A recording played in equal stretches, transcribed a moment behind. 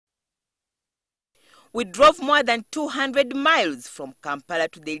We drove more than 200 miles from Kampala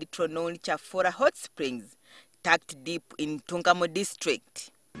to the little-known Kyafoora hot springs, tucked deep in Ntungamo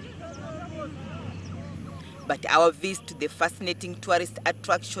district. But our visit to the fascinating tourist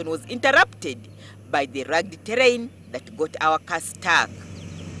attraction was interrupted by the rugged terrain that got our car stuck.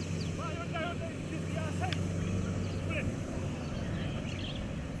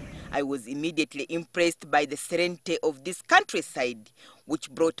 I was immediately impressed by the serenity of this countryside,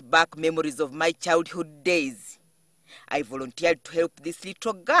 which brought back memories of my childhood days. I volunteered to help this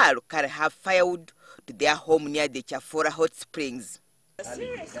little girl carry her firewood to their home near the Kyafoora hot springs.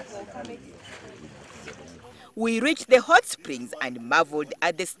 We reached the hot springs and marveled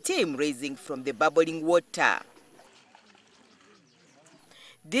at the steam rising from the bubbling water.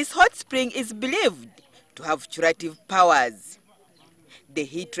 This hot spring is believed to have curative powers. The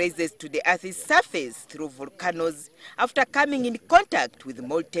heat rises to the Earth's surface through volcanoes after coming in contact with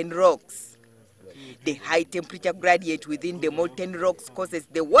molten rocks. The high temperature gradient within the molten rocks causes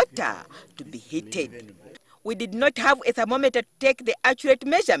the water to be heated. We did not have a thermometer to take the accurate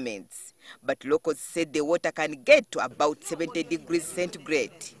measurements, but locals said the water can get to about 70 degrees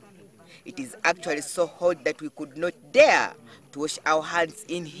centigrade. It is actually so hot that we could not dare to wash our hands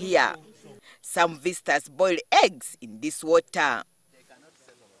in here. Some visitors boil eggs in this water.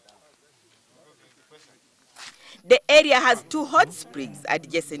 The area has two hot springs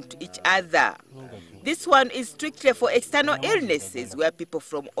adjacent to each other. This one is strictly for external illnesses where people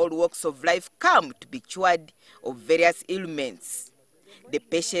from all walks of life come to be cured of various ailments. The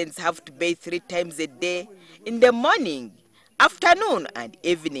patients have to bathe 3 times a day, in the morning, afternoon and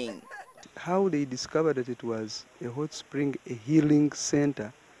evening. How they discovered that it was a hot spring, a healing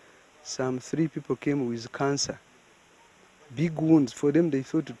center, some 3 people came with cancer. Big wounds, for them they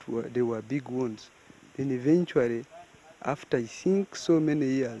thought they were big wounds. Then eventually, after I think so many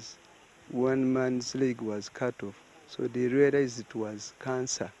years, one man's leg was cut off. So they realized it was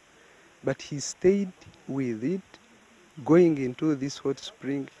cancer. But he stayed with it, going into this hot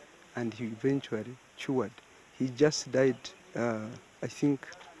spring, and he eventually cured. He just died, I think,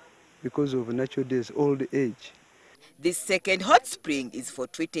 because of natural death, old age. This second hot spring is for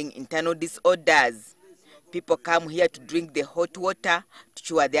treating internal disorders. People come here to drink the hot water to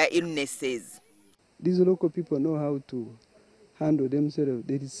cure their illnesses. These local people know how to handle themselves.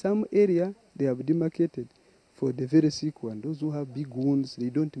 There is some area they have demarcated for the very sick one. Those who have big wounds, they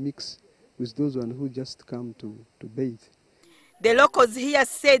don't mix with those ones who just come to bathe. The locals here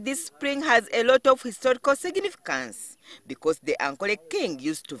say this spring has a lot of historical significance because the Ankole king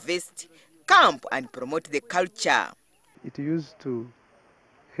used to visit, camp and promote the culture. It used to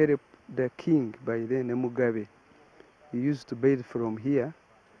help the king by then, Mugabe. He used to bathe from here,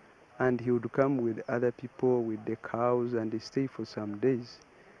 and he would come with other people with the cows, and they stay for some days.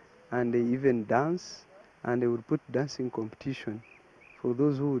 And they even dance, and they would put dancing competition. For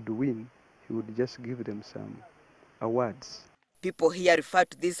those who would win, he would just give them some awards. People here refer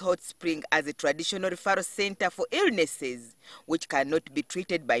to this hot spring as a traditional referral center for illnesses which cannot be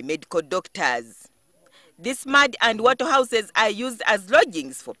treated by medical doctors. These mud and water houses are used as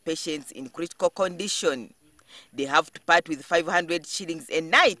lodgings for patients in critical condition. They have to part with 500 shillings a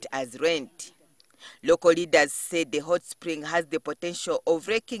night as rent. Local leaders say the hot spring has the potential of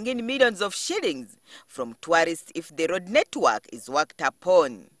raking in millions of shillings from tourists if the road network is worked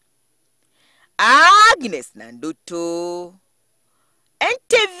upon. Agnes Nandutu,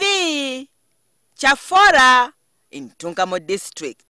 NTV, Kyafoora in Ntungamo district.